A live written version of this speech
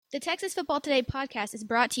The Texas Football Today podcast is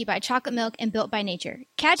brought to you by Chocolate Milk and Built by Nature.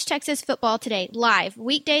 Catch Texas Football Today live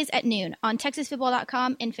weekdays at noon on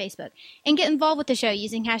TexasFootball.com and Facebook. And get involved with the show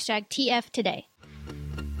using hashtag TFToday.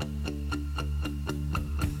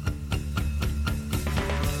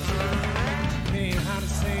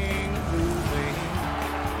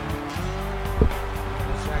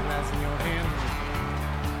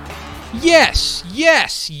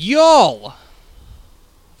 Yes, y'all.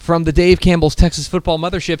 From the Dave Campbell's Texas Football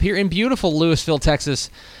Mothership here in beautiful Lewisville, Texas,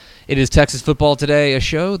 it is Texas Football Today, a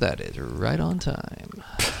show that is right on time.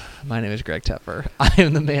 My name is Greg Tepper. I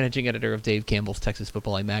am the managing editor of Dave Campbell's Texas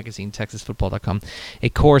Football, a magazine, TexasFootball.com, a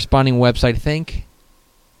corresponding website. Thank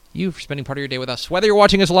you for spending part of your day with us, whether you're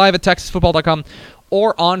watching us live at TexasFootball.com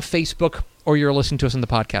or on Facebook, or you're listening to us on the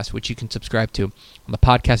podcast, which you can subscribe to on the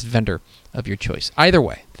podcast vendor of your choice. Either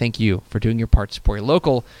way, thank you for doing your part to support a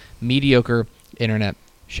local, mediocre internet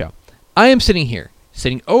show. I am sitting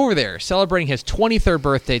over there, celebrating his 23rd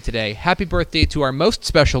birthday today. Happy birthday to our most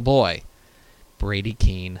special boy, Brady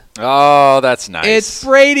Keene. Oh, that's nice. It's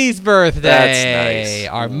Brady's birthday. That's nice.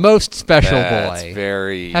 Our most special That's boy.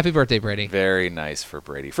 Very Happy birthday, Brady. Very nice for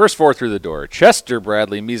Brady. First four through the door: Chester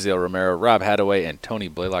Bradley, Misael Romero, Rob Hadaway, and Tony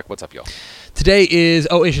Blaylock. What's up, y'all? Today is...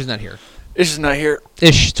 Oh, Ish is not here. Ish is not here.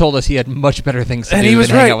 Ish told us he had much better things to And do he was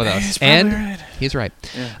than hang right. out with us. He's probably And right. he's right.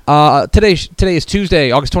 Yeah. Today is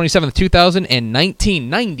Tuesday, August 27th, 2019.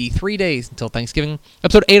 93 days until Thanksgiving.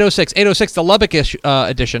 Episode 806, the Lubbock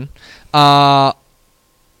edition. O.W.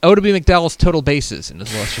 McDowell's Total Bases, and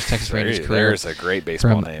as well as just Texas Rangers career. There's a great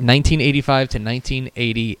baseball From name. 1985 to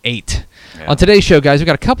 1988. Yeah. On today's show, guys, we've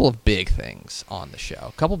got a couple of big things on the show.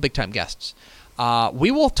 A couple of big-time guests.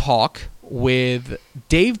 We will talk with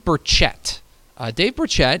Dave Burchett. Dave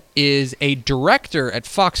Burchett is a director at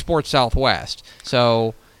Fox Sports Southwest.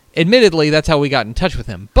 So, admittedly, that's how we got in touch with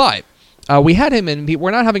him. But we had him, and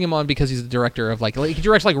we're not having him on because he's the director of, he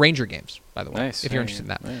directs, Ranger games, by the way, Nice. if you're interested in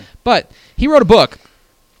that. Yeah. But he wrote a book.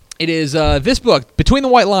 It is this book, Between the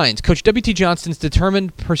White Lines, Coach W.T. Johnston's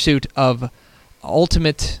determined pursuit of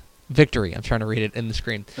ultimate victory. I'm trying to read it in the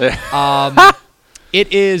screen.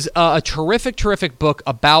 It is a terrific book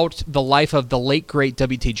about the life of the late, great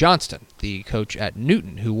W.T. Johnston, the coach at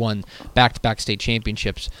Newton, who won back-to-back state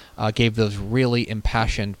championships, gave those really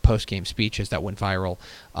impassioned post-game speeches that went viral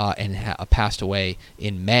and passed away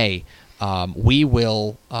in May. We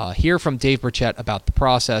will hear from Dave Burchett about the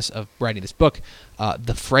process of writing this book,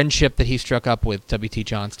 the friendship that he struck up with W.T.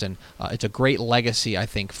 Johnston. It's a great legacy, I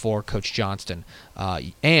think, for Coach Johnston.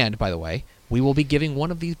 And, by the way, we will be giving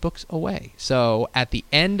one of these books away. So at the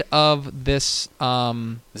end of this...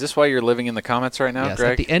 Is this why you're living in the comments right now, yes,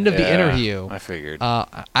 Greg? at the end of the interview... I figured.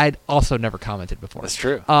 I'd also never commented before. That's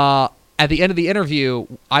true. At the end of the interview,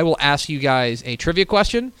 I will ask you guys a trivia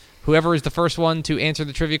question. Whoever is the first one to answer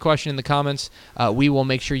the trivia question in the comments, we will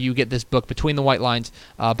make sure you get this book, Between the White Lines,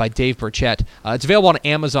 by Dave Burchett. It's available on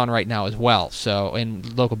Amazon right now as well, so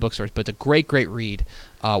in local bookstores, but it's a great read.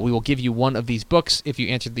 We will give you one of these books if you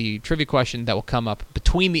answer the trivia question that will come up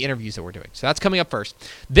between the interviews that we're doing. So that's coming up first.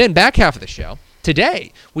 Then, back half of the show,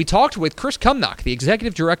 today, we talked with Chris Cumnock, the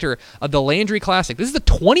executive director of the Landry Classic. This is the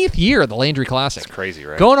 20th year of the Landry Classic. That's crazy,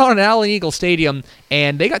 right? Going on at Allen Eagle Stadium,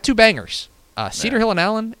 and they got two bangers. Cedar Hill and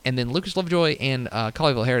Allen, and then Lucas Lovejoy and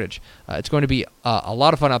Colleyville Heritage. It's going to be a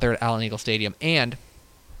lot of fun out there at Allen Eagle Stadium. And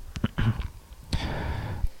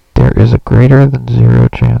there is a greater than zero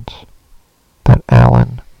chance that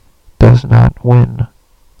Allen does not win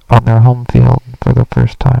on their home field for the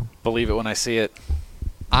first time. Believe it when I see it.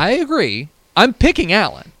 I agree. I'm picking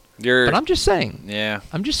Allen, but I'm just saying. Yeah.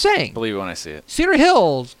 I'm just saying. Believe it when I see it. Cedar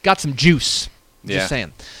Hill's got some juice. Just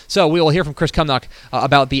saying. So we will hear from Chris Cumnock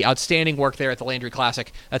about the outstanding work there at the Landry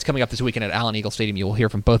Classic. That's coming up this weekend at Allen Eagle Stadium. You will hear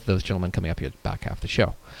from both of those gentlemen coming up here at the back half of the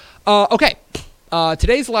show. Okay.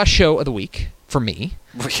 Today's the last show of the week for me.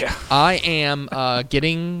 Yeah. I am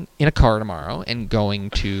getting in a car tomorrow and going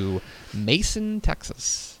to Mason,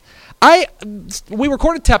 Texas. We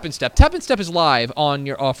recorded Tep and Step. Tep and Step is live on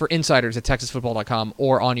your for insiders at TexasFootball.com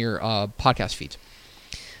or on your podcast feeds.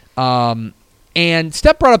 And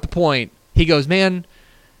Step brought up the point. He goes, man,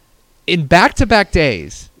 in back-to-back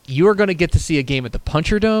days, you are going to get to see a game at the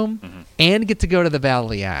Puncher Dome and get to go to the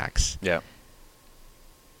Valley Axe. Yeah.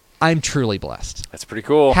 I'm truly blessed. That's pretty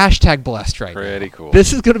cool. Hashtag blessed right now. Pretty cool.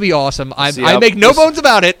 This is going to be awesome. I make no bones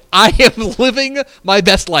about it. I am living my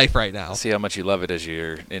best life right now. See how much you love it as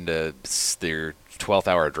you're into your 12th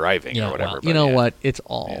hour driving or whatever. Well, you know what? It's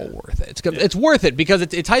all worth it. It's worth it because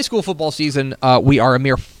it's high school football season. We are a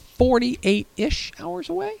mere 48-ish hours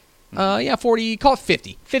away. Yeah, 40, call it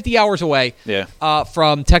 50 hours away Yeah.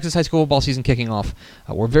 from Texas high school football season kicking off.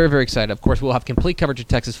 We're very, very excited. Of course, we'll have complete coverage at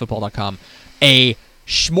TexasFootball.com. A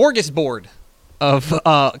smorgasbord of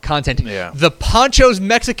content. Yeah. The Poncho's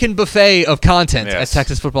Mexican buffet of content Yes. at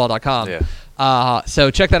TexasFootball.com. Yeah.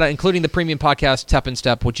 So check that out, including the premium podcast, Tep and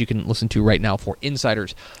Step, which you can listen to right now for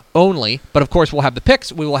insiders only. But, of course, we'll have the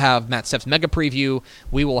picks. We will have Matt Stepp's mega preview.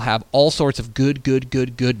 We will have all sorts of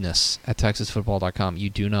goodness at TexasFootball.com. You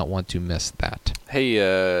do not want to miss that. Hey,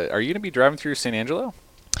 are you going to be driving through San Angelo?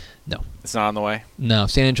 No. It's not on the way? No,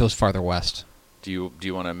 San Angelo's farther west. Do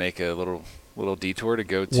you want to make a little detour to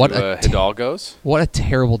go to What a Hidalgo's? What a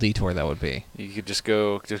terrible detour that would be. You could just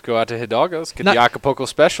go out to Hidalgo's, get Not- the Acapulco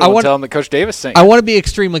special, I and want- tell them that Coach Davis sent I you. want to be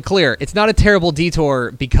extremely clear. It's not a terrible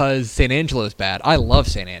detour because San Angelo is bad. I love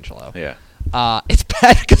San Angelo. Yeah. It's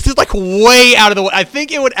bad because it's like way out of the way. I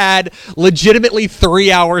think it would add legitimately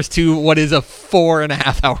 3 hours to what is a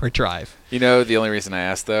 4.5 hour drive. You know, the only reason I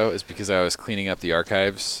asked, though, is because I was cleaning up the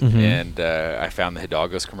archives, Mhm. and I found the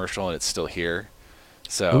Hidalgo's commercial, and it's still here.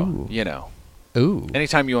 So, Ooh. you know, Ooh.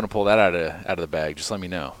 anytime you want to pull that out of the bag, just let me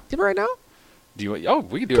know. Did it right now? Do you? Oh,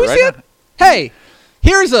 we can do Can it we see right it? now. Hey,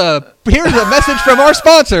 here's a message from our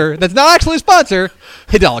sponsor that's not actually a sponsor,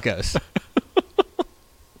 Hidalgo's.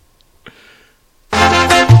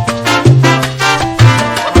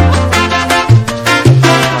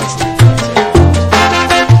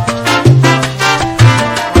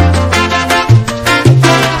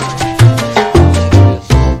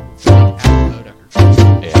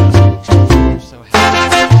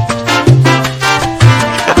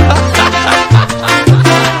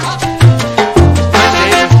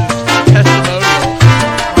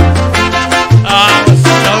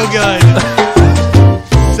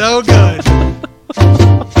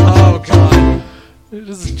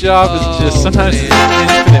 His job is Oh, just sometimes it's man.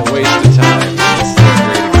 an infinite waste of time. This is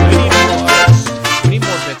a great example. We need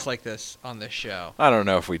more bits like this on this show. I don't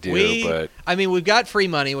know if we do, but I mean, we've got free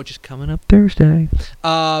money, which is coming up Thursday.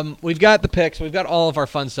 We've got the picks. We've got all of our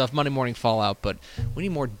fun stuff, Monday Morning Fallout, but we need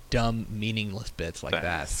more dumb, meaningless bits like that.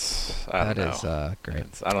 I don't That know. is great.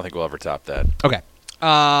 I don't think we'll ever top that. Okay.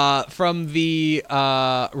 From the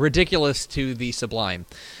ridiculous to the sublime.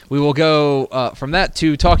 We will go from that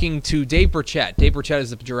to talking to Dave Burchett. Dave Burchett is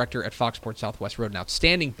the director at Fox Sports Southwest. Wrote an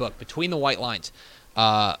outstanding book, Between the White Lines.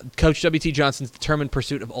 Coach W.T. Johnson's Determined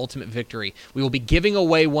Pursuit of Ultimate Victory. We will be giving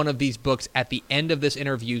away one of these books at the end of this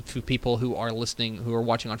interview to people who are listening, who are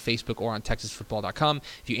watching on Facebook or on TexasFootball.com.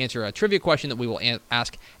 If you answer a trivia question that we will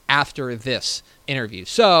ask after this interview.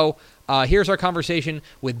 So here's our conversation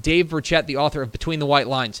with Dave Burchett, the author of Between the White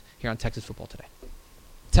Lines, here on Texas Football Today.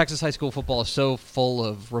 Texas high school football is so full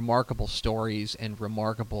of remarkable stories and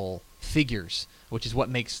remarkable figures, which is what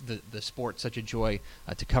makes the sport such a joy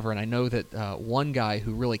to cover. And I know that one guy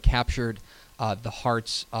who really captured the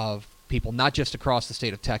hearts of people, not just across the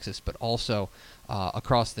state of Texas, but also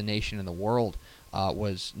across the nation and the world,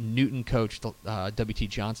 was Newton coach W.T.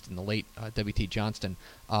 Johnston, the late W.T. Johnston.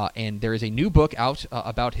 And there is a new book out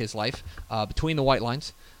about his life, Between the White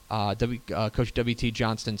Lines. Coach W.T.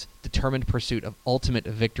 Johnston's Determined Pursuit of Ultimate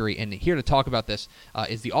Victory. And here to talk about this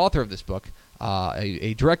is the author of this book,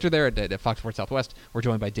 a director there at Fox Sports Southwest. We're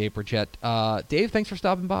joined by Dave Burchett. Dave, thanks for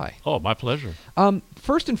stopping by. Oh, my pleasure.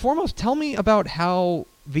 First and foremost, tell me about how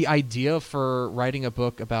the idea for writing a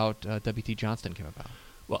book about W.T. Johnston came about.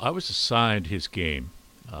 Well, I was assigned his game.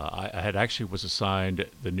 I had actually was assigned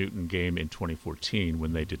the Newton game in 2014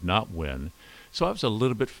 when they did not win. So I was a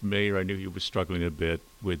little bit familiar. I knew he was struggling a bit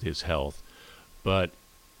with his health. But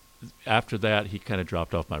after that, he kind of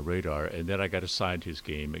dropped off my radar. And then I got assigned his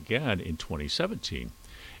game again in 2017.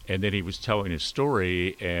 And then he was telling his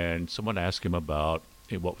story, and someone asked him about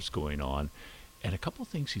what was going on. And a couple of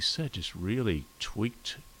things he said just really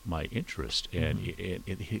tweaked my interest. And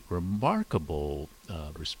it remarkable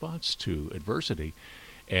response to adversity.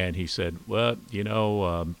 And he said, well,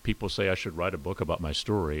 people say I should write a book about my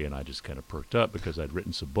story. And I just kind of perked up because I'd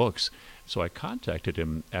written some books. So I contacted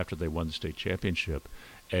him after they won the state championship.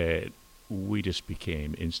 And we just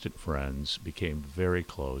became instant friends, became very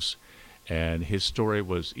close. And his story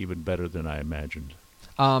was even better than I imagined.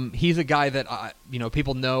 He's a guy that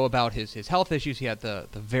people know about his health issues. He had the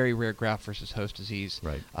very rare graft versus host disease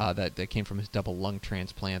Right. that came from his double lung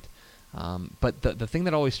transplant. But the thing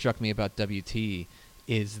that always struck me about WT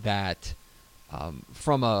is that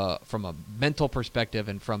from a mental perspective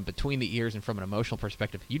and from between the ears and from an emotional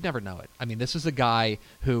perspective, you'd never know it. I mean, this is a guy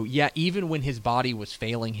who, even when his body was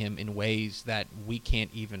failing him in ways that we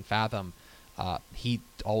can't even fathom, he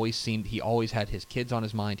always had his kids on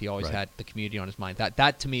his mind. He always Right. had the community on his mind.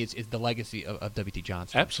 That to me is the legacy of W.T.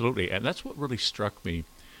 Johnston. Absolutely. And that's what really struck me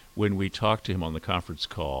when we talked to him on the conference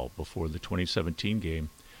call before the 2017 game,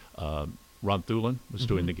 Ron Thulin was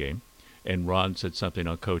doing the game, and Ron said something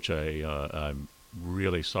on Coach, I'm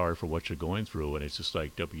really sorry for what you're going through, and it's just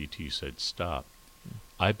like WT said, stop.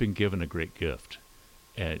 I've been given a great gift,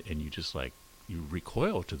 and you just like, you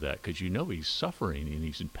recoil to that because you know he's suffering and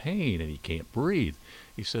he's in pain and he can't breathe.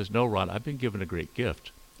 He says, no, Ron, I've been given a great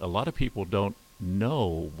gift. A lot of people don't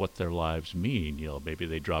know what their lives mean. You know, maybe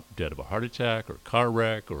they drop dead of a heart attack or car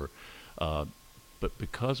wreck, or but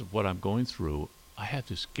because of what I'm going through, I have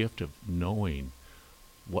this gift of knowing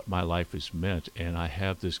what my life is meant, and I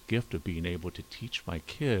have this gift of being able to teach my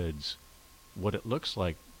kids what it looks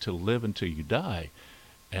like to live until you die.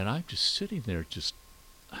 And I'm just sitting there just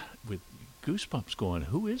with goosebumps going,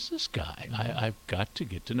 who is this guy? I've got to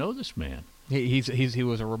get to know this man. He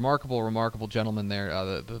was a remarkable gentleman there,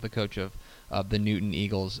 the coach of the Newton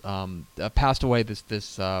Eagles. Passed away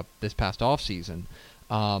this past off season.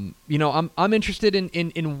 I'm interested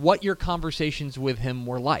in what your conversations with him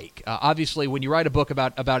were like. Obviously, when you write a book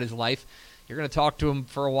about his life, you're going to talk to him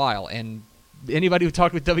for a while, and anybody who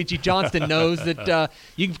talked with W.T. Johnston knows that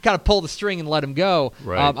you can kind of pull the string and let him go.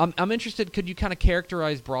 Right. I'm interested. Could you kind of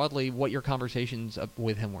characterize broadly what your conversations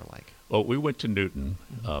with him were like? Well, we went to Newton.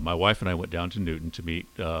 My wife and I went down to Newton to meet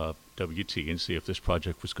W.T. and see if this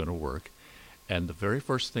project was going to work. And the very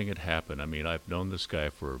first thing that happened, I mean, I've known this guy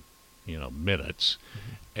for minutes,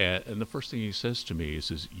 and the first thing he says to me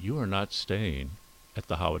is you are not staying at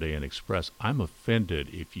the Holiday Inn Express. I'm offended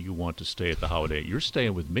if you want to stay at the Holiday Inn. You're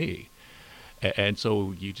staying with me. And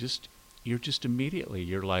so you're just immediately,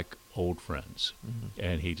 you're like old friends.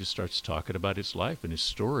 And he just starts talking about his life and his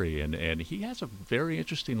story. And he has a very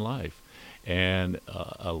interesting life and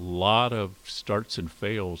a lot of starts and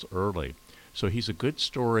fails early. So he's a good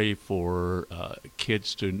story for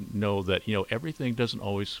kids to know that, everything doesn't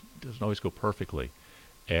always go perfectly,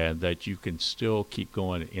 and that you can still keep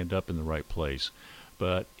going and end up in the right place.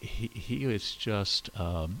 But he is just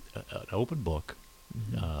an open book.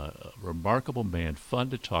 A remarkable man, fun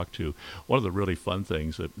to talk to. One of the really fun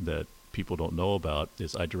things that people don't know about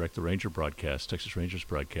is I direct the Ranger broadcast, Texas Rangers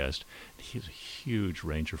broadcast. He's a huge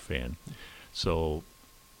Ranger fan. So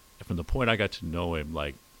from the point I got to know him,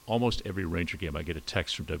 like almost every Ranger game, I get a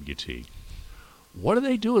text from WT. What are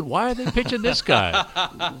they doing? Why are they pitching this guy?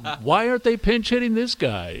 Why aren't they pinch hitting this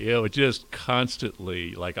guy? Just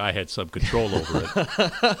constantly, like I had some control over it.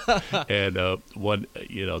 And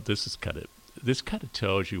this kind of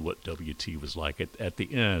tells you what WT was like. At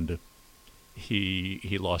the end,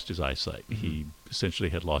 he lost his eyesight. He essentially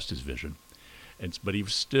had lost his vision, but he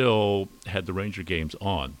still had the Ranger games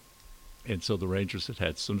on. And so the Rangers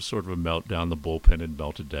had some sort of a meltdown. The bullpen had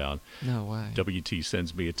melted down. No way. WT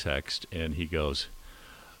sends me a text, and he goes,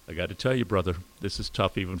 I got to tell you, brother, this is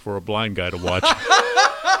tough even for a blind guy to watch.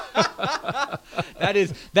 That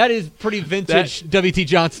is pretty vintage W.T.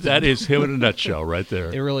 Johnston. That is him in a nutshell right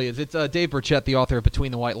there. It really is. It's Dave Burchett, the author of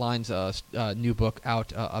Between the White Lines, new book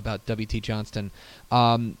out about W.T. Johnston.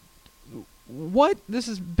 This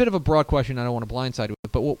is a bit of a broad question. I don't want to blindside you,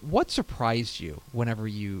 but what surprised you whenever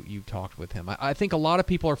you talked with him? I think a lot of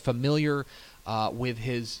people are familiar with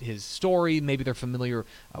his story. Maybe they're familiar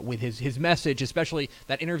with his message, especially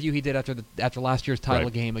that interview he did after last year's title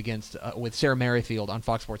game against with Sarah Merrifield on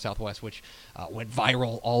Fox Sports Southwest, which went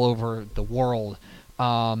viral all over the world.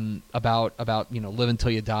 About live until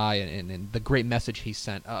you die and the great message he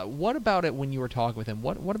sent. What about it when you were talking with him?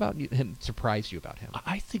 What about him surprised you about him?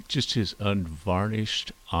 I think just his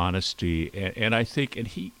unvarnished honesty, and I think,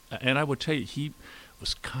 and I would tell you, he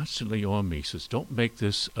was constantly on me. He says, "Don't make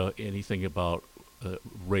this anything about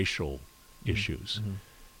racial issues."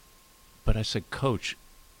 But I said, Coach,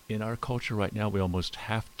 in our culture right now, we almost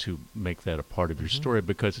have to make that a part of your story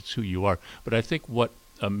because it's who you are. But I think what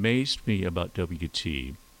amazed me about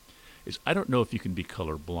WT is I don't know if you can be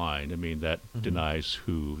colorblind. I mean, that denies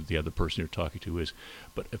who the other person you're talking to is.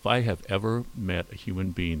 But if I have ever met a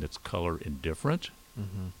human being that's color indifferent,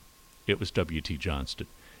 it was W.T. Johnston.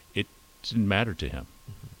 It didn't matter to him.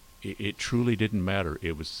 It truly didn't matter.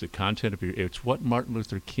 It was the content of it's what Martin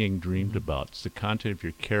Luther King dreamed about. It's the content of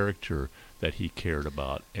your character that he cared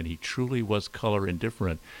about. And he truly was color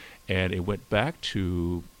indifferent. And it went back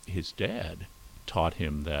to his dad taught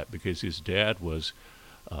him that, because his dad was,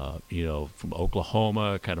 from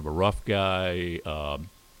Oklahoma, kind of a rough guy,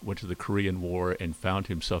 went to the Korean War and found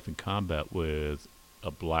himself in combat with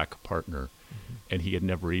a black partner. And he had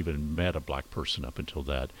never even met a black person up until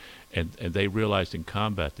that. And they realized in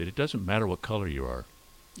combat that it doesn't matter what color you are.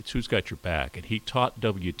 It's who's got your back. And he taught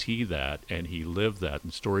WT that, and he lived that.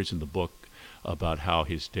 And stories in the book about how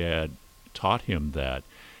his dad taught him that.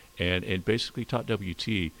 and basically taught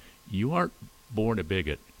WT, you aren't born a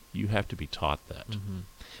bigot. You have to be taught that. Mm-hmm.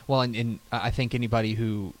 Well, and I think anybody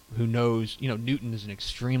who knows, Newton is an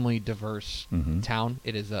extremely diverse town.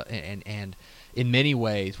 It is and in many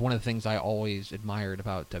ways, one of the things I always admired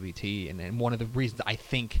about WT, and one of the reasons I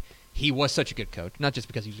think he was such a good coach, not just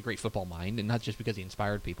because he was a great football mind, and not just because he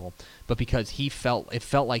inspired people, but because it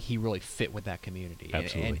felt like he really fit with that community.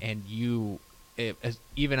 Absolutely. And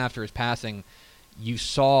even after his passing, you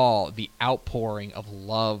saw the outpouring of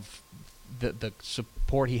love, the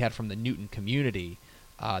support he had from the Newton community.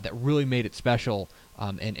 That really made it special,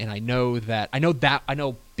 and I know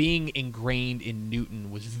being ingrained in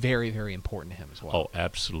Newton was very, very important to him as well. Oh,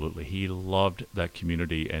 absolutely. He loved that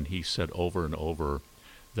community, and he said over and over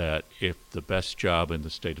that if the best job in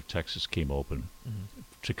the state of Texas came open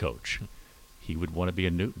to coach, he would want to be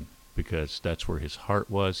in Newton, because that's where his heart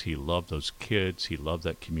was. He loved those kids. He loved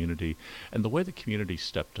that community. And the way the community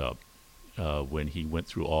stepped up when he went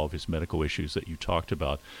through all of his medical issues that you talked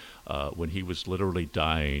about, when he was literally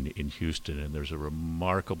dying in Houston, and there's a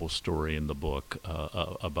remarkable story in the book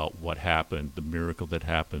about what happened, the miracle that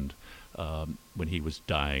happened when he was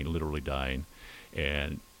dying, literally dying.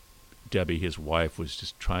 And Debbie, his wife, was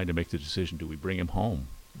just trying to make the decision, do we bring him home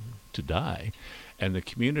to die? And the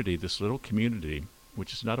community, this little community,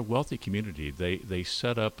 which is not a wealthy community, they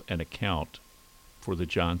set up an account for the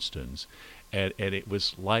Johnstons. And it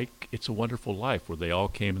was like It's a Wonderful Life, where they all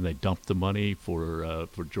came and they dumped the money for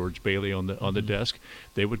George Bailey on the desk.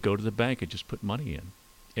 They would go to the bank and just put money in.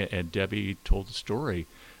 And Debbie told the story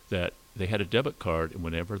that they had a debit card, and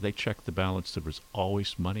whenever they checked the balance, there was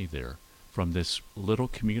always money there from this little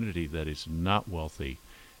community that is not wealthy.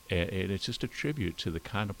 And it's just a tribute to the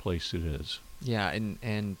kind of place it is. Yeah,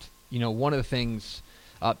 and one of the things.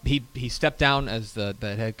 He stepped down as the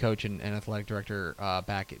head coach and athletic director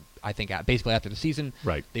back, I think, basically after the season.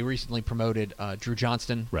 Right. They recently promoted Drew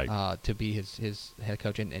Johnston to be his head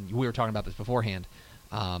coach, and we were talking about this beforehand.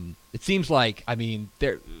 It seems like,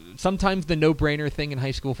 sometimes the no-brainer thing in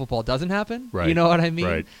high school football doesn't happen. Right. You know what I mean?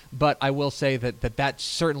 Right. But I will say that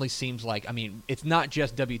certainly seems like, it's not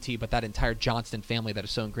just WT, but that entire Johnston family that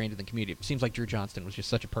is so ingrained in the community. It seems like Drew Johnston was just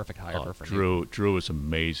such a perfect hire for him. Drew is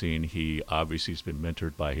amazing. He obviously has been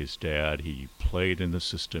mentored by his dad. He played in the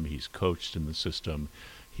system. He's coached in the system.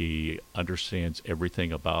 He understands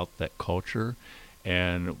everything about that culture.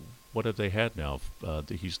 And what have they had now?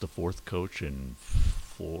 He's the fourth coach in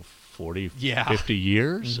 40, 50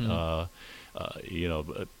 years. Coach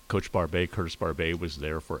Curtis Barbet was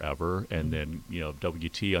there forever. And then,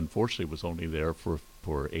 WT unfortunately was only there for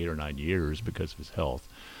 8 or 9 years because of his health.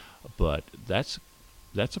 But that's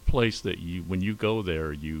a place that when you go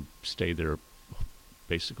there, you stay there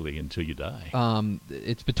basically until you die.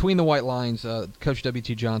 It's Between the White Lines, Coach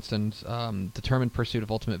W.T. Johnston's Determined Pursuit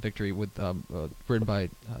of Ultimate Victory, written by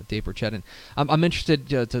Dave Burchett. I'm interested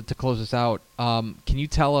to close this out. Can you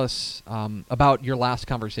tell us about your last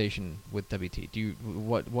conversation with W.T.?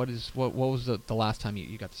 What was the last time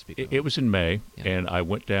you got to speak with him? It was in May, and I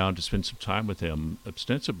went down to spend some time with him,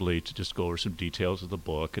 ostensibly to just go over some details of the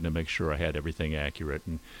book and to make sure I had everything accurate.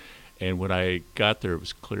 And when I got there, it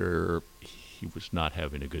was clear he was not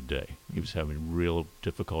having a good day. He was having real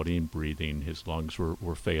difficulty in breathing. His lungs were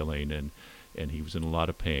failing, and he was in a lot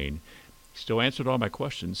of pain. He still answered all my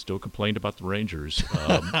questions, still complained about the Rangers,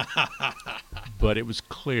 but it was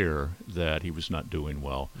clear that he was not doing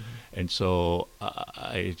well. And so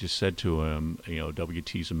I just said to him,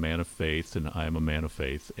 WT's a man of faith, and I am a man of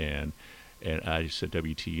faith, and I just said,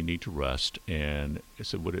 WT, you need to rest. And I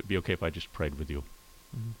said, would it be okay if I just prayed with you?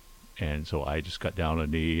 And so I just got down on a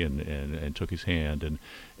knee and took his hand,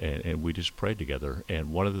 and we just prayed together.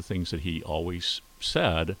 And one of the things that he always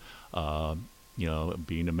said,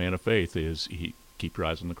 being a man of faith, is keep your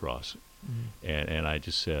eyes on the cross. And I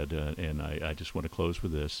just said, and I just want to close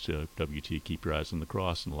with this, to WT, keep your eyes on the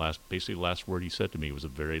cross. And the last word he said to me was a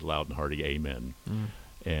very loud and hearty amen.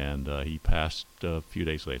 And he passed a few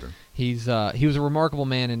days later. He was a remarkable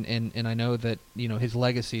man, and I know that his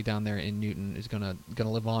legacy down there in Newton is gonna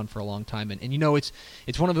live on for a long time. And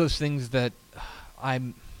it's one of those things that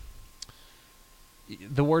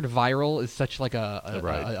the word viral is such like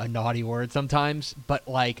a naughty word sometimes, but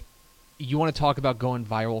like you want to talk about going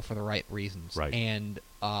viral for the right reasons, right? And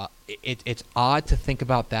it's odd to think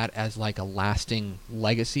about that as like a lasting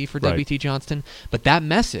legacy for W.T. Johnston, but that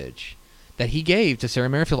message that he gave to Sarah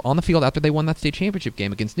Merrifield on the field after they won that state championship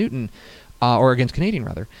game against Newton, or against Canadian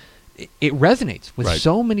rather, it resonates with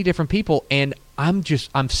so many different people. And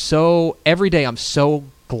every day I'm so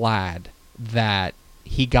glad that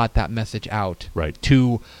he got that message out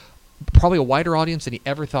to probably a wider audience than he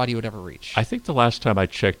ever thought he would ever reach. I think the last time I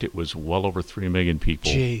checked, it was well over 3 million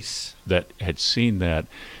people Jeez. that had seen that.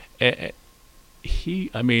 I've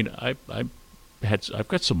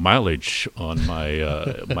got some mileage on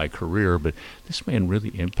my my career, but this man really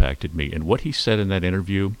impacted me. And what he said in that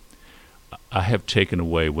interview, I have taken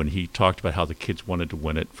away when he talked about how the kids wanted to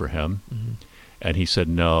win it for him. Mm-hmm. And he said,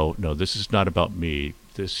 no, this is not about me.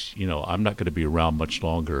 This, I'm not going to be around much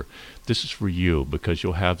longer. This is for you because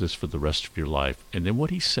you'll have this for the rest of your life. And then what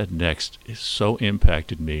he said next is so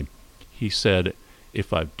impacted me. He said,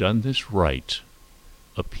 if I've done this right,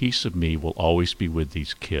 a piece of me will always be with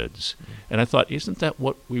these kids. Mm-hmm. And I thought, isn't that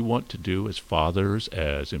what we want to do as fathers,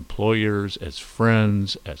 as employers, as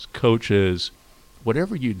friends, as coaches?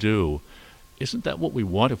 Whatever you do, isn't that what we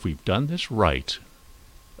want? If we've done this right,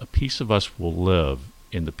 a piece of us will live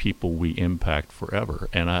in the people we impact forever.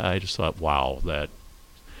 And I just thought, wow, that's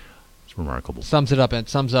remarkable. Sums it up, and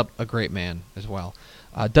sums up a great man as well.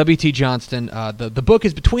 W.T. Johnston, the book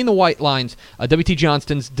is Between the White Lines, W.T.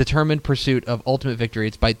 Johnston's Determined Pursuit of Ultimate Victory.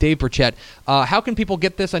 It's by Dave Burchett. How can people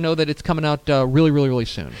get this? I know that it's coming out really, really, really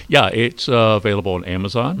soon. Yeah, it's available on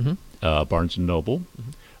Amazon, Barnes & Noble.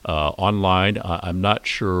 Online, I'm not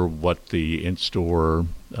sure what the in-store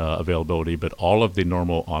availability, but all of the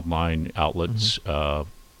normal online outlets,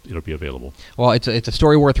 it'll be available. Well, it's a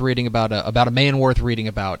story worth reading about a man worth reading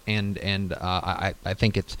about, and I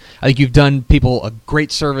think you've done people a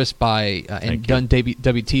great service by and done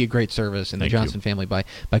WT a great service and the Johnston family by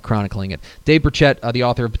chronicling it. Dave Burchett, the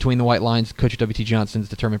author of Between the White Lines, Coach W.T. Johnston's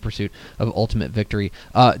Determined Pursuit of Ultimate Victory.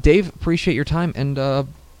 Dave, appreciate your time and.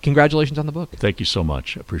 Congratulations on the book. Thank you so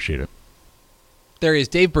much. I appreciate it. There is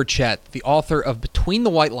Dave Burchett, the author of Between the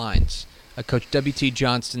White Lines, Coach W.T.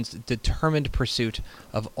 Johnston's Determined Pursuit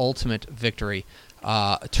of Ultimate Victory.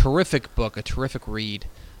 A terrific book, a terrific read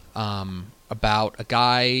about a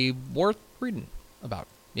guy worth reading about.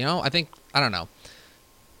 I don't know.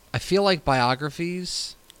 I feel like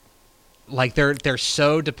biographies, like they're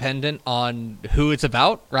so dependent on who it's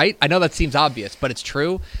about, right? I know that seems obvious, but it's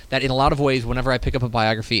true that in a lot of ways, whenever I pick up a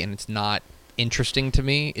biography and it's not interesting to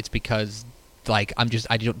me, it's because I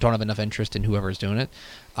don't have enough interest in whoever's doing it.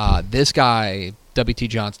 This guy, W.T.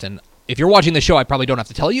 Johnston, if you're watching the show, I probably don't have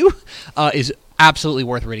to tell you, is absolutely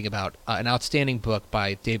worth reading about. An outstanding book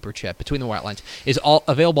by Dave Burchett, Between the White Lines, is all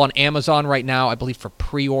available on Amazon right now, I believe, for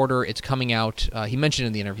pre-order. It's coming out, he mentioned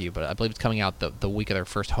in the interview, but I believe it's coming out the week of their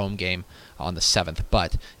first home game on the 7th,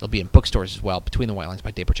 but it'll be in bookstores as well, Between the White Lines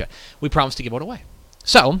by Dave Burchett. We promised to give one away.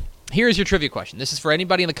 So, here's your trivia question. This is for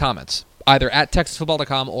anybody in the comments, either at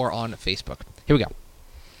TexasFootball.com or on Facebook. Here we go.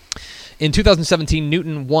 In 2017,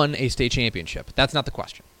 Newton won a state championship. That's not the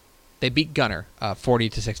question. They beat Gunner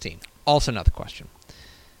 40-16. Also not the question.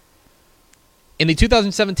 In the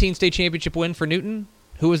 2017 state championship win for Newton,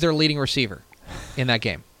 who was their leading receiver in that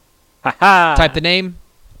game? Type the name.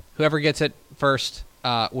 Whoever gets it first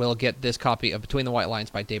will get this copy of Between the White Lines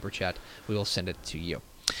by Dave Burchett. We will send it to you.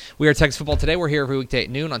 We are Texas Football Today. We're here every weekday at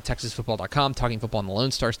noon on TexasFootball.com, talking football in the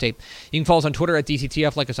Lone Star State. You can follow us on Twitter at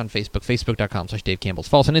DCTF, like us on Facebook, Facebook.com/Dave Campbell's.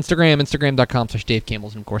 Follow us on Instagram, Instagram.com/Dave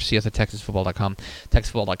Campbell's, and of course, see us at TexasFootball.com.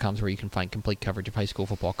 TexasFootball.com is where you can find complete coverage of high school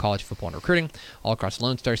football, college football, and recruiting all across the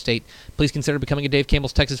Lone Star State. Please consider becoming a Dave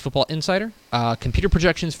Campbell's Texas Football Insider. Computer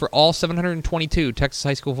projections for all 722 Texas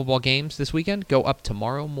high school football games this weekend go up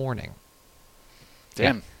tomorrow morning.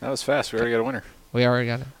 Damn, that was fast. We already got a winner. We already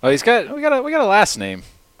got it. Oh, we got a last name.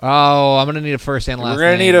 Oh, I'm going to need a first and last name. We're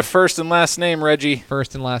going to need a first and last name, Reggie.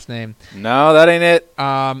 First and last name. No, that ain't it.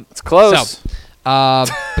 It's close. So,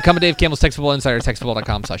 become a Dave Campbell's Texas Football Insider at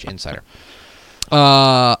TexasFootball.com/insider.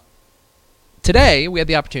 Today, we had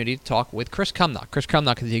the opportunity to talk with Chris Cumnock. Chris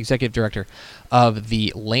Cumnock is the executive director of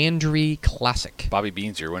the Landry Classic. Bobby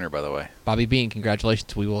Bean's your winner, by the way. Bobby Bean,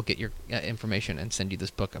 congratulations. We will get your information and send you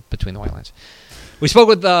this book, Between the White Lines. We spoke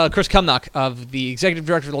with Chris Cumnock of the executive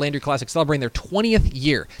director of the Landry Classic, celebrating their 20th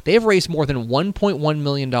year. They have raised more than $1.1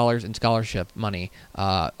 million in scholarship money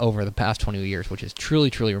over the past 20 years, which is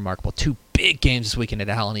truly, truly remarkable. 2 big games this weekend at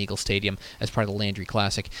Allen Eagle Stadium as part of the Landry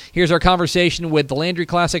Classic. Here's our conversation with the Landry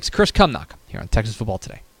Classic's Chris Cumnock here on Texas Football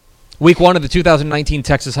Today. Week 1 of the 2019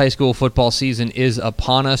 Texas high school football season is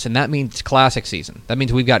upon us, and that means Classic season. That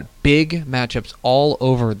means we've got big matchups all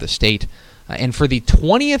over the state. And for the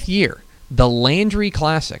 20th year, the Landry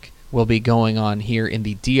Classic will be going on here in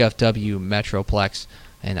the DFW Metroplex,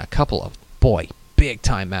 and a couple of,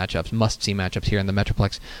 big-time matchups, must-see matchups here in the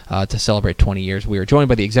Metroplex to celebrate 20 years. We are joined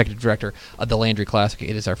by the executive director of the Landry Classic.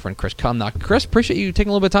 It is our friend Chris Cumnock. Chris, appreciate you taking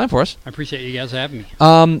a little bit of time for us. I appreciate you guys having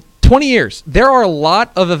me. 20 years. There are a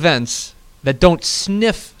lot of events that don't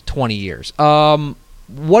sniff 20 years.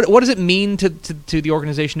 what does it mean to the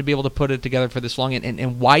organization to be able to put it together for this long,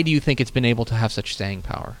 and why do you think it's been able to have such staying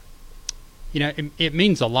power? It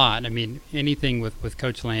means a lot. I mean, anything with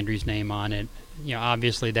Coach Landry's name on it,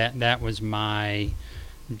 obviously that was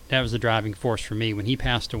the driving force for me. When he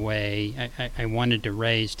passed away, I wanted to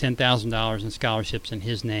raise $10,000 in scholarships in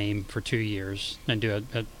his name for 2 years and do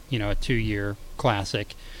a 2-year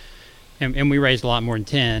classic. And we raised a lot more than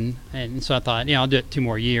 10, and so I thought, I'll do it 2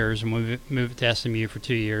 more years and move it to SMU for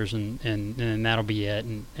 2 years, and that'll be it.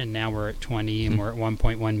 And now we're at 20, and we're at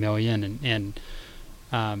 1.1 million, and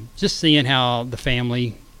just seeing how the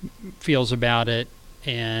family feels about it,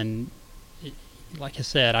 and like I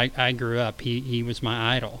said, I grew up. He was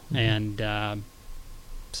my idol, and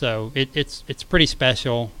so it's pretty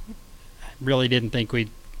special. I really didn't think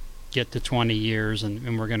we'd get to 20 years,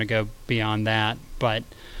 and we're going to go beyond that, but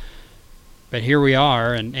here we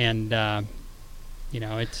are, and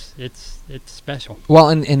it's special. Well,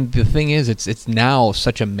 and the thing is, it's now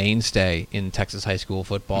such a mainstay in Texas high school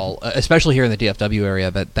football, especially here in the DFW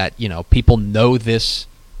area, that people know this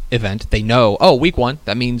event. They know, week 1,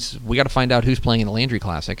 that means we got to find out who's playing in the Landry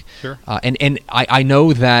Classic. Sure. And I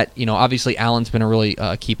know that, obviously Allen's been a really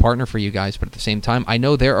key partner for you guys, but at the same time, I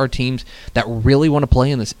know there are teams that really want to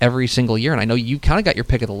play in this every single year, and I know you kind of got your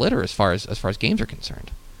pick of the litter as far as games are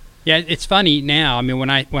concerned. Yeah, it's funny now. I mean,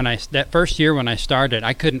 when I that first year when I started,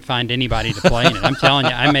 I couldn't find anybody to play in it. I'm telling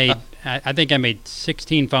you, I think I made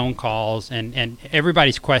 16 phone calls, and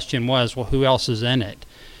everybody's question was, well, who else is in it?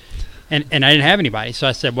 And I didn't have anybody, so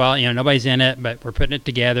I said, well, nobody's in it, but we're putting it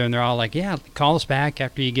together, and they're all like, yeah, call us back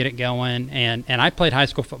after you get it going. And I played high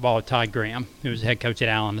school football with Todd Graham, who was the head coach at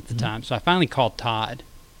Allen at the time. So I finally called Todd,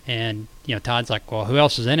 and Todd's like, well, who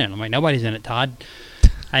else is in it? I'm like, nobody's in it, Todd.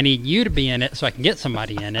 I need you to be in it so I can get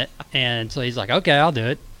somebody in it. And so he's like, okay, I'll do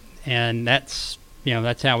it. And that's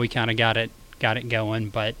how we kind of got it going.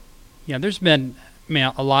 But there's been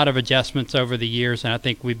a lot of adjustments over the years, and I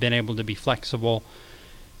think we've been able to be flexible.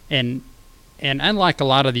 And unlike a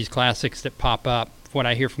lot of these classics that pop up, what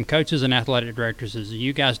I hear from coaches and athletic directors is,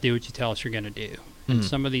 you guys do what you tell us you're going to do. Mm-hmm. And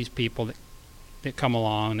some of these people that come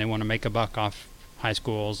along, they want to make a buck off high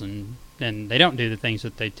schools, and they don't do the things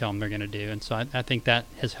that they tell them they're going to do. And so I think that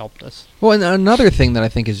has helped us. Well, and another thing that I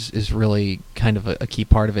think is really kind of a key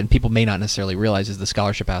part of it, and people may not necessarily realize, is the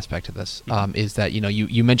scholarship aspect of this, is that,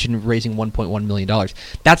 you mentioned raising $1.1 million.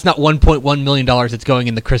 That's not $1.1 million that's going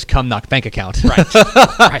in the Chris Cumnock bank account. Right.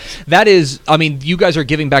 Right. That is, you guys are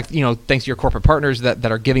giving back, thanks to your corporate partners that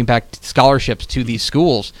are giving back scholarships to these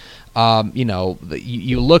schools.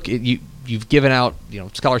 You look at you've given out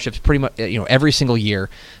scholarships pretty much every single year.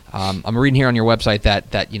 I'm reading here on your website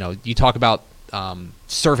that you talk about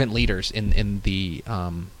servant leaders in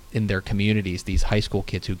their communities, these high school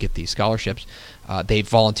kids who get these scholarships. They've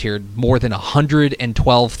volunteered more than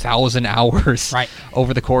 112,000 hours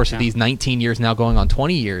over the course of these 19 years, now going on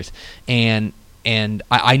 20 years, and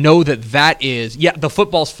I know that is the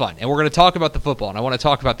football's fun, and we're going to talk about the football, and I want to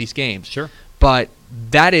talk about these games. Sure. But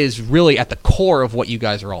that is really at the core of what you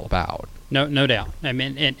guys are all about. No doubt. I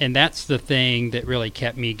mean, and that's the thing that really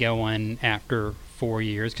kept me going after 4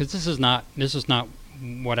 years, because this is not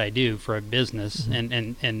what I do for a business,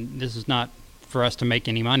 mm-hmm. and this is not for us to make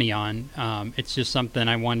any money on. It's just something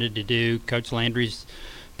I wanted to do. Coach Landry's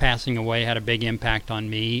passing away had a big impact on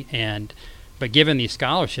me, but giving these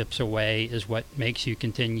scholarships away is what makes you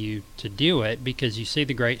continue to do it, because you see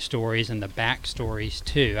the great stories and the back stories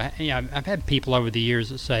too. I've had people over the years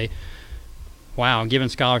that say, wow, giving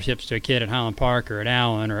scholarships to a kid at Highland Park or at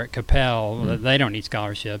Allen or at Capel, mm-hmm. they don't need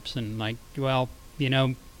scholarships. And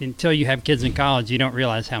until you have kids in college, you don't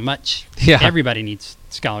realize how much everybody needs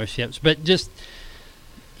scholarships. But just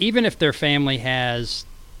even if their family has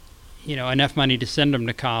enough money to send them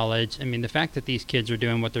to college, the fact that these kids are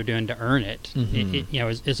doing what they're doing to earn it,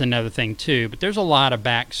 mm-hmm. is another thing too. But there's a lot of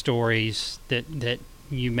backstories that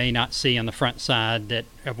you may not see on the front side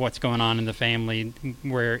of what's going on in the family,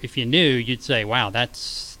 where if you knew, you'd say, wow,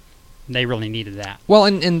 they really needed that. Well,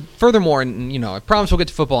 and furthermore, I promise we'll get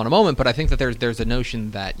to football in a moment, but I think that there's a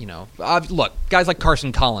notion that, look, guys like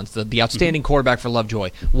Carson Collins, the outstanding mm-hmm. quarterback for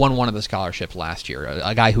Lovejoy, won one of the scholarships last year,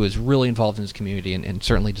 a guy who is really involved in his community and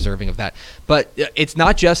certainly deserving of that. But it's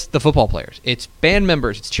not just the football players. It's band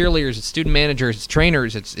members, it's cheerleaders, it's student managers, it's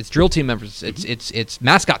trainers, it's drill team members, mm-hmm. it's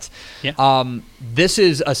mascots. Yeah. This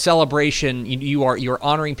is a celebration. You're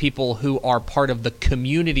honoring people who are part of the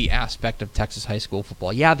community aspect of Texas high school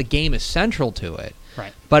football. Yeah, the game is central to it,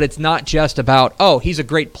 right? But it's not just about, he's a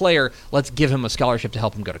great player, let's give him a scholarship to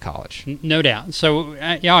help him go to college. No doubt. So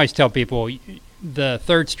I always tell people the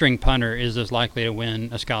third string punter is as likely to win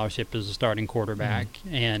a scholarship as a starting quarterback,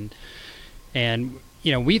 mm-hmm. and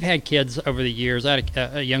we've had kids over the years. I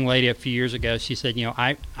had a young lady a few years ago. She said,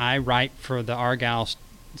 I write for the Argyle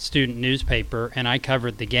student newspaper, and I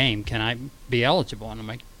covered the game. Can I be eligible? And I'm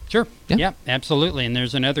like, sure. Yeah, absolutely. And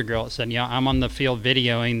there's another girl that said, I'm on the field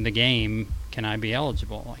videoing the game. Can I be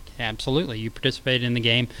eligible? Like, absolutely. You participated in the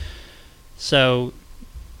game. So,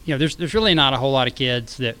 there's really not a whole lot of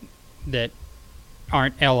kids that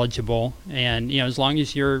aren't eligible. And, as long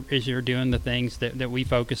as you're doing the things that we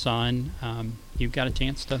focus on, you've got a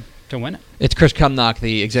chance to win it. It's Chris Cumnock,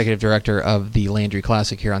 the executive director of the Landry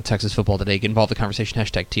Classic here on Texas Football Today. Get involved in the conversation,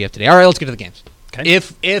 #TF Today. All right, let's get to the games. Okay.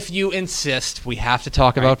 If you insist, we have to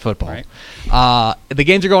talk about football. Right. The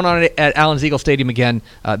games are going on at Allen's Eagle Stadium again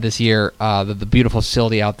this year, the beautiful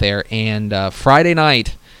facility out there. And Friday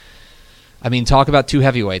night, talk about two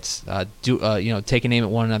heavyweights. Take a name at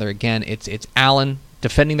one another again. It's Allen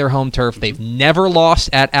defending their home turf. They've never lost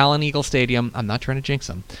at Allen Eagle Stadium. I'm not trying to jinx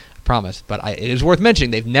them, I promise. But it is worth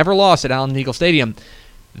mentioning they've never lost at Allen Eagle Stadium.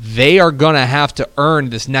 They are going to have to earn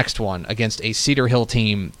this next one against a Cedar Hill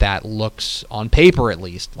team that looks, on paper at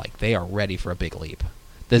least, like they are ready for a big leap.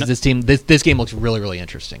 This game looks really, really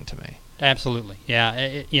interesting to me. Absolutely,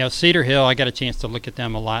 yeah. Cedar Hill, I got a chance to look at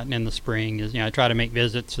them a lot in the spring. I try to make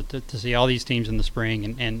visits to see all these teams in the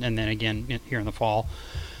spring and then again here in the fall.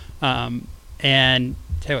 And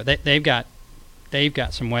tell you what, they've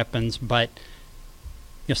got some weapons, but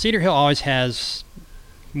Cedar Hill always has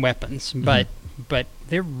weapons, but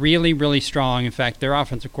they're really, really strong. In fact, their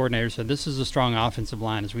offensive coordinator said this is a strong offensive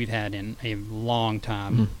line as we've had in a long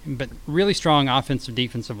time, but really strong offensive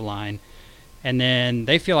defensive line. And then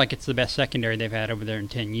they feel like it's the best secondary they've had over there in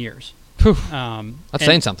 10 years. That's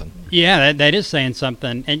saying something. Yeah, that is saying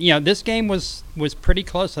something. And, this game was pretty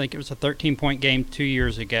close. I think it was a 13-point game 2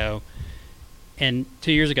 years ago. And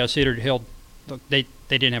 2 years ago, Cedar Hill, they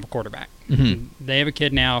didn't have a quarterback. Mm-hmm. They have a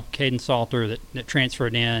kid now, Caden Salter, that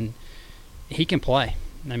transferred in. He can play.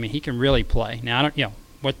 He can really play. Now,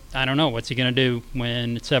 I don't know what's he going to do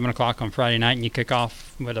when it's 7 o'clock on Friday night and you kick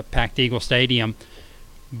off with a packed Eagle Stadium,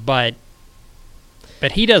 but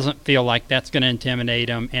he doesn't feel like that's going to intimidate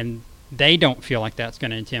him, and they don't feel like that's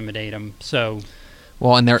going to intimidate him. So,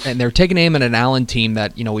 well, and they're taking aim at an Allen team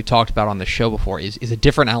that we talked about on the show before is a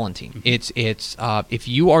different Allen team. Mm-hmm. It's if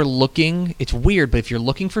you are looking, it's weird, but if you're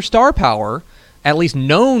looking for star power, at least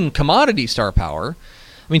known commodity star power.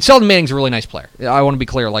 Selden Manning's a really nice player. I want to be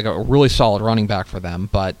clear, like a really solid running back for them.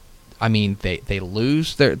 But they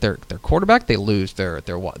lose their quarterback. They lose their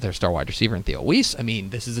star wide receiver in Theo Weiss.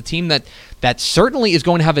 This is a team that certainly is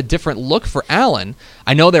going to have a different look for Allen.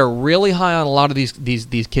 I know they're really high on a lot of these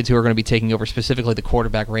kids who are going to be taking over, specifically the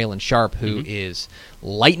quarterback Raylan Sharp, who is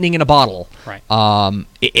lightning in a bottle. Right.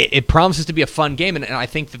 It promises to be a fun game, and I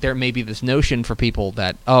think that there may be this notion for people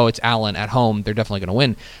that it's Allen at home, they're definitely going to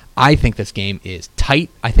win. I think this game is tight.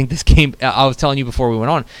 I think this game, I was telling you before we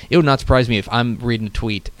went on, it would not surprise me if I'm reading a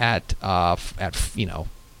tweet at I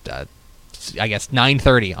guess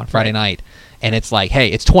 9:30 on Friday night, and it's like,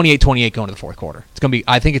 hey, it's 28-28 going to the fourth quarter. It's going to be.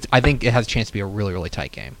 I think it has a chance to be a really, really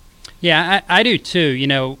tight game. Yeah, I do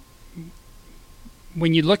too.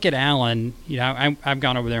 When you look at Allen, I've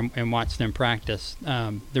gone over there and watched them practice.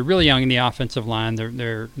 They're really young in the offensive line.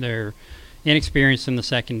 They're inexperienced in the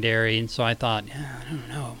secondary, and so I thought, I don't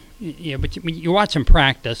know. But you watch them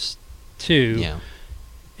practice too. Yeah.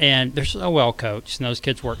 And they're so well coached, and those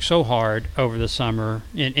kids work so hard over the summer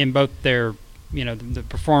in both their, the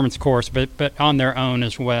performance course, but on their own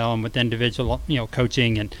as well, and with individual,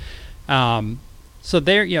 coaching, and so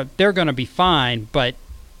they're going to be fine. But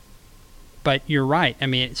you're right.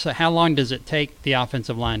 So how long does it take the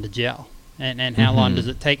offensive line to gel, and how long does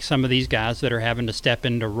it take some of these guys that are having to step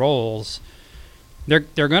into roles? They're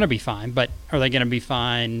going to be fine, but are they going to be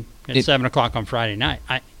fine at 7 o'clock on Friday night?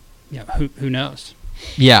 Who knows?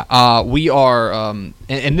 Yeah, we are, and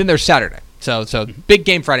then there's Saturday. So big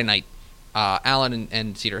game Friday night, Allen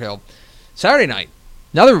and Cedar Hill. Saturday night,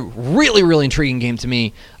 another really, really intriguing game to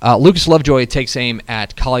me. Lucas Lovejoy takes aim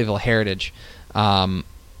at Colleyville Heritage.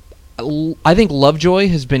 I think Lovejoy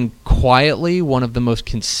has been quietly one of the most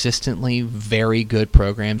consistently very good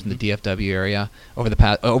programs in the DFW area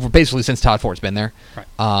over basically since Todd Ford's been there.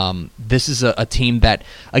 Right. This is a team that,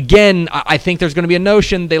 again, I think there's going to be a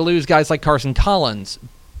notion they lose guys like Carson Collins,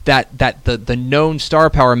 that the known star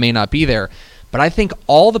power may not be there. But I think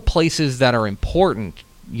all the places that are important,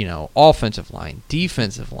 offensive line,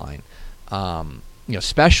 defensive line,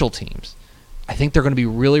 special teams, I think they're going to be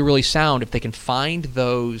really, really sound if they can find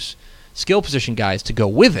those skill position guys to go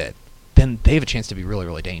with it. Then they have a chance to be really,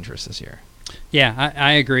 really dangerous this year. Yeah,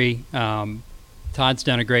 I agree. Todd's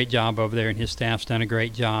done a great job over there, and his staff's done a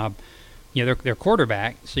great job. their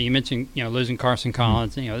quarterback. So you mentioned losing Carson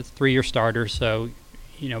Collins. It's a 3-year starter. So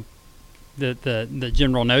the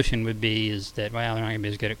general notion would be is that they're not going to be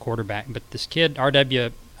as good at quarterback. But this kid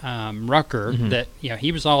R.W. Rucker, that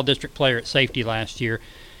he was all district player at safety last year.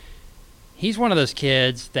 He's one of those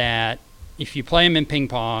kids that if you play him in ping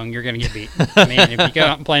pong, you're going to get beat. I mean, if you go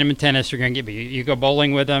out and play him in tennis, you're going to get beat. You go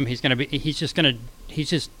bowling with him, he's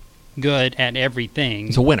just good at everything.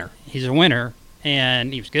 He's a winner. He's a winner,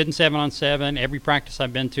 and he was good in 7-on-7. Every practice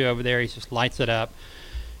I've been to over there, he just lights it up.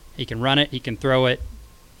 He can run it, he can throw it.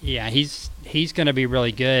 Yeah, he's going to be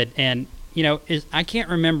really good. And I can't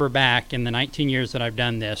remember back in the 19 years that I've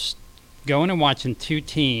done this, going and watching two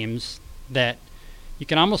teams that you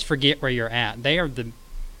can almost forget where you're at. They are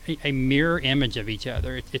a mirror image of each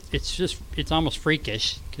other. It's almost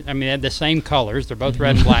freakish. I mean, they have the same colors. They're both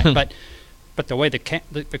red and black, but the way the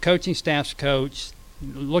coaching staffs coach,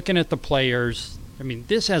 looking at the players, I mean,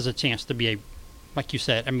 this has a chance to be like you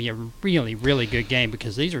said, a really, really good game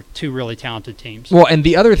because these are two really talented teams. Well, and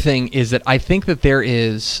the other thing is that I think that there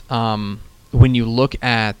is, when you look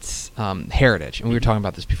at Heritage, and we were talking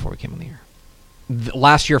about this before we came on the air,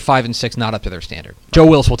 last year 5 and 6 not up to their standard. Joe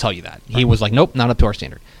Willis will tell you that. He was like, nope, not up to our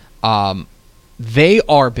standard. They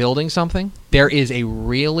are building something. There is a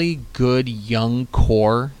really good young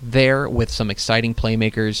core there with some exciting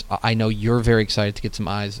playmakers. I know you're very excited to get some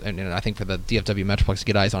eyes, and I think for the DFW Metroplex to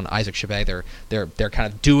get eyes on Isaac Chabet. They're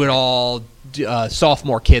kind of do-it-all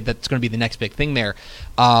sophomore kid that's going to be the next big thing there.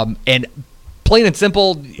 And plain and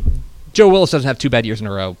simple, Joe Willis doesn't have 2 bad years in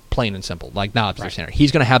a row. Plain and simple, like not up to their standard.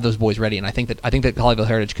 He's going to have those boys ready, and I think that Colleyville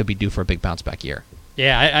Heritage could be due for a big bounce back year.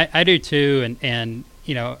 Yeah, I do too, and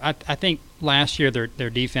I think last year their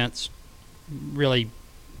defense really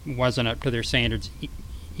wasn't up to their standards.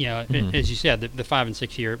 As you said, the 5 and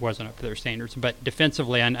 6 year it wasn't up to their standards. But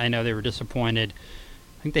defensively, I know they were disappointed.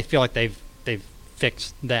 I think they feel like they've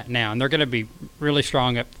fixed that now, and they're going to be really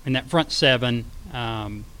strong up in that front 7,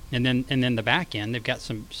 and then the back end. They've got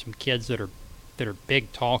some kids that are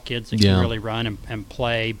big, tall kids that can really run and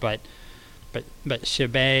play. But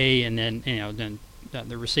Chabet, and then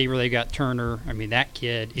the receiver they got, Turner. I mean, that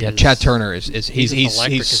kid is... Yeah, Chad Turner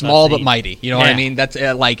he's small but mighty. You know what I mean? That's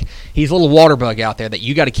like he's a little water bug out there that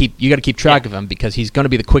you got to keep track of him because he's going to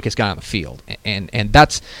be the quickest guy on the field. And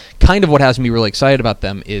that's kind of what has me really excited about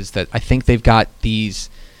them is that I think they've got these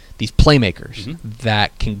playmakers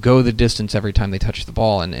that can go the distance every time they touch the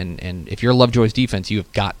ball. And if you're Lovejoy's defense, you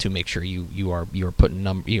have got to make sure you're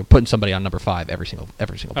putting somebody on number 5 every single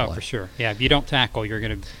play. Oh, for sure. Yeah, if you don't tackle, you're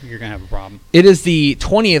gonna have a problem. It is the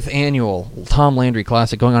 20th annual Tom Landry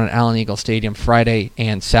Classic going on at Allen Eagle Stadium Friday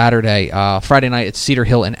and Saturday. Friday night it's Cedar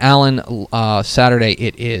Hill and Allen. Saturday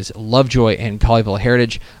it is Lovejoy and Colleyville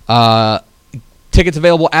Heritage. Tickets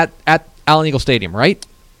available at Allen Eagle Stadium, right?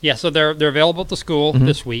 Yeah, so they're available at the school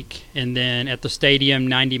this week, and then at the stadium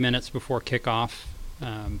 90 minutes before kickoff,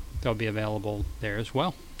 they'll be available there as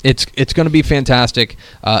well. It's going to be fantastic.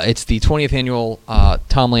 It's the 20th annual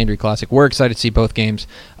Tom Landry Classic. We're excited to see both games,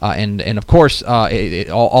 and of course,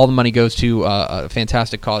 all the money goes to a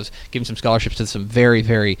fantastic cause, giving some scholarships to some very,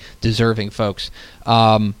 very deserving folks.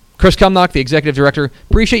 Chris Cumnock, the executive director,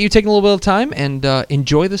 appreciate you taking a little bit of time, and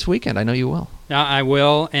enjoy this weekend. I know you will. I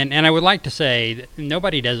will, and I would like to say that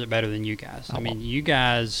nobody does it better than you guys. I mean, you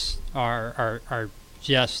guys are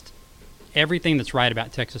just everything that's right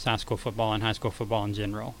about Texas high school football and high school football in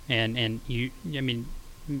general. And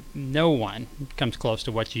no one comes close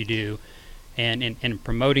to what you do, and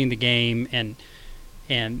promoting the game and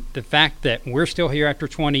the fact that we're still here after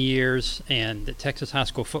 20 years and that Texas high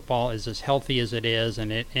school football is as healthy as it is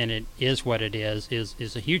and it is what it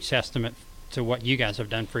is a huge testament to what you guys have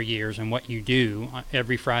done for years and what you do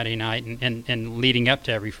every Friday night and leading up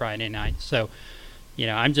to every Friday night. So,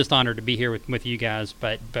 I'm just honored to be here with you guys,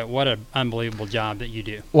 but what an unbelievable job that you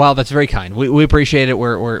do. Well, that's very kind. We appreciate it.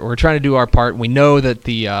 We're trying to do our part. We know that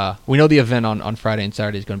the event on Friday and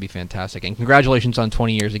Saturday is going to be fantastic. And congratulations on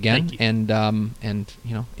 20 years again. Thank you.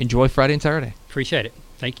 And enjoy Friday and Saturday. Appreciate it.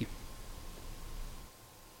 Thank you.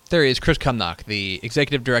 There is Chris Cumnock, the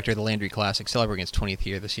executive director of the Landry Classic, celebrating its 20th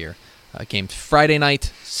year this year. Games Friday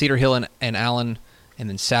night, Cedar Hill and Allen, and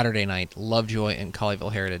then Saturday night, Lovejoy and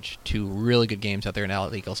Colleyville Heritage. 2 really good games out there in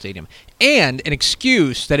Allen Eagle Stadium. And an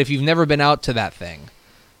excuse that if you've never been out to that thing,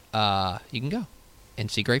 you can go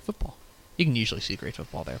and see great football. You can usually see great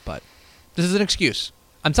football there, but this is an excuse.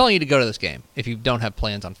 I'm telling you to go to this game if you don't have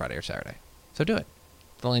plans on Friday or Saturday. So do it.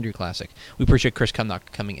 The Landry Classic. We appreciate Chris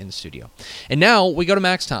Cumnock coming in the studio. And now we go to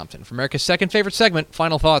Max Thompson for America's second favorite segment,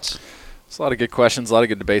 Final Thoughts. There's a lot of good questions, a lot of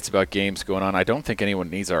good debates about games going on. I don't think anyone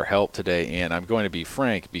needs our help today, and I'm going to be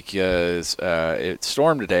frank because it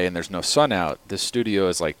stormed today and there's no sun out. This studio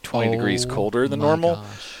is like 20 degrees colder than normal,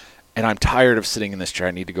 and I'm tired of sitting in this chair.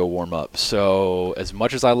 I need to go warm up. So as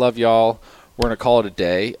much as I love y'all, we're going to call it a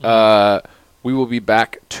day. We will be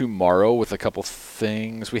back tomorrow with a couple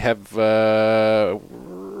things. We have will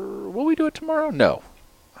we do it tomorrow? No.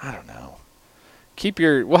 I don't know.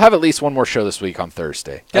 We'll have at least one more show this week on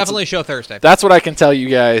Thursday. Definitely a show Thursday. That's what I can tell you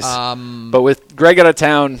guys. But with Greg out of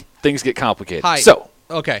town, things get complicated. Hi. So,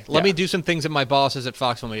 okay, let me do some things that my bosses at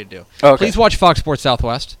Fox want me to do. Okay. Please watch Fox Sports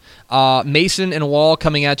Southwest. Mason and Wall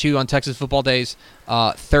coming at you on Texas Football Days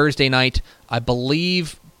Thursday night. I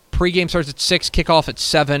believe pregame starts at 6, kickoff at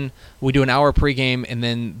 7. We do an hour pregame, and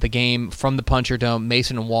then the game from the Puncher Dome,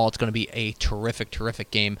 Mason and Wall. It's going to be a terrific,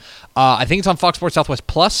 terrific game. I think it's on Fox Sports Southwest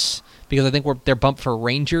Plus, because I think they're bumped for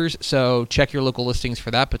Rangers, so check your local listings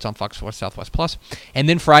for that, but it's on Fox Sports Southwest Plus. And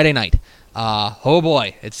then Friday night, oh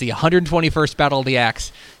boy, it's the 121st Battle of the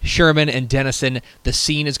Axe, Sherman and Denison. The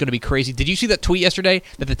scene is going to be crazy. Did you see that tweet yesterday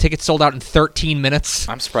that the tickets sold out in 13 minutes?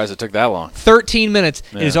 I'm surprised it took that long. 13 minutes.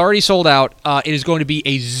 Yeah. It is already sold out. It is going to be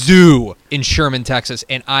a zoo in Sherman, Texas,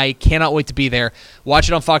 and I cannot wait to be there. Watch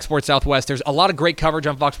it on Fox Sports Southwest. There's a lot of great coverage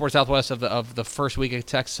on Fox Sports Southwest of the first week of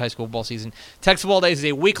Texas high school football season. Texas Football Days is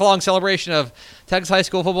a week-long celebration of Texas high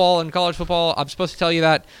school football and college football. I'm supposed to tell you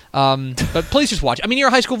that, but please just watch. I mean, you're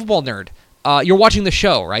a high school football nerd. You're watching the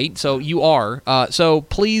show, right? So you are. So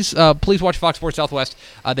please watch Fox Sports Southwest.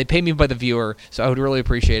 They pay me by the viewer, so I would really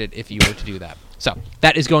appreciate it if you were to do that. So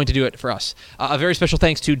that is going to do it for us. A very special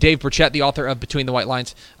thanks to Dave Burchett, the author of Between the White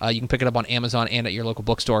Lines. You can pick it up on Amazon and at your local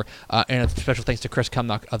bookstore. And a special thanks to Chris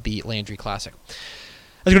Cumnock of the Landry Classic.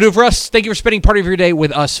 That's going to do it for us. Thank you for spending part of your day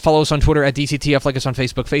with us. Follow us on Twitter at DCTF. Like us on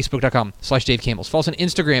Facebook, facebook.com/Dave Campbells. Follow us on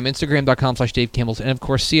Instagram, instagram.com/Dave Campbells. And, of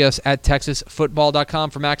course, see us at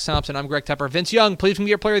texasfootball.com. For Max Thompson, I'm Greg Tepper. Vince Young, please come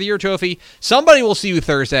get your Player of the Year trophy. Somebody will see you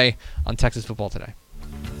Thursday on Texas Football Today.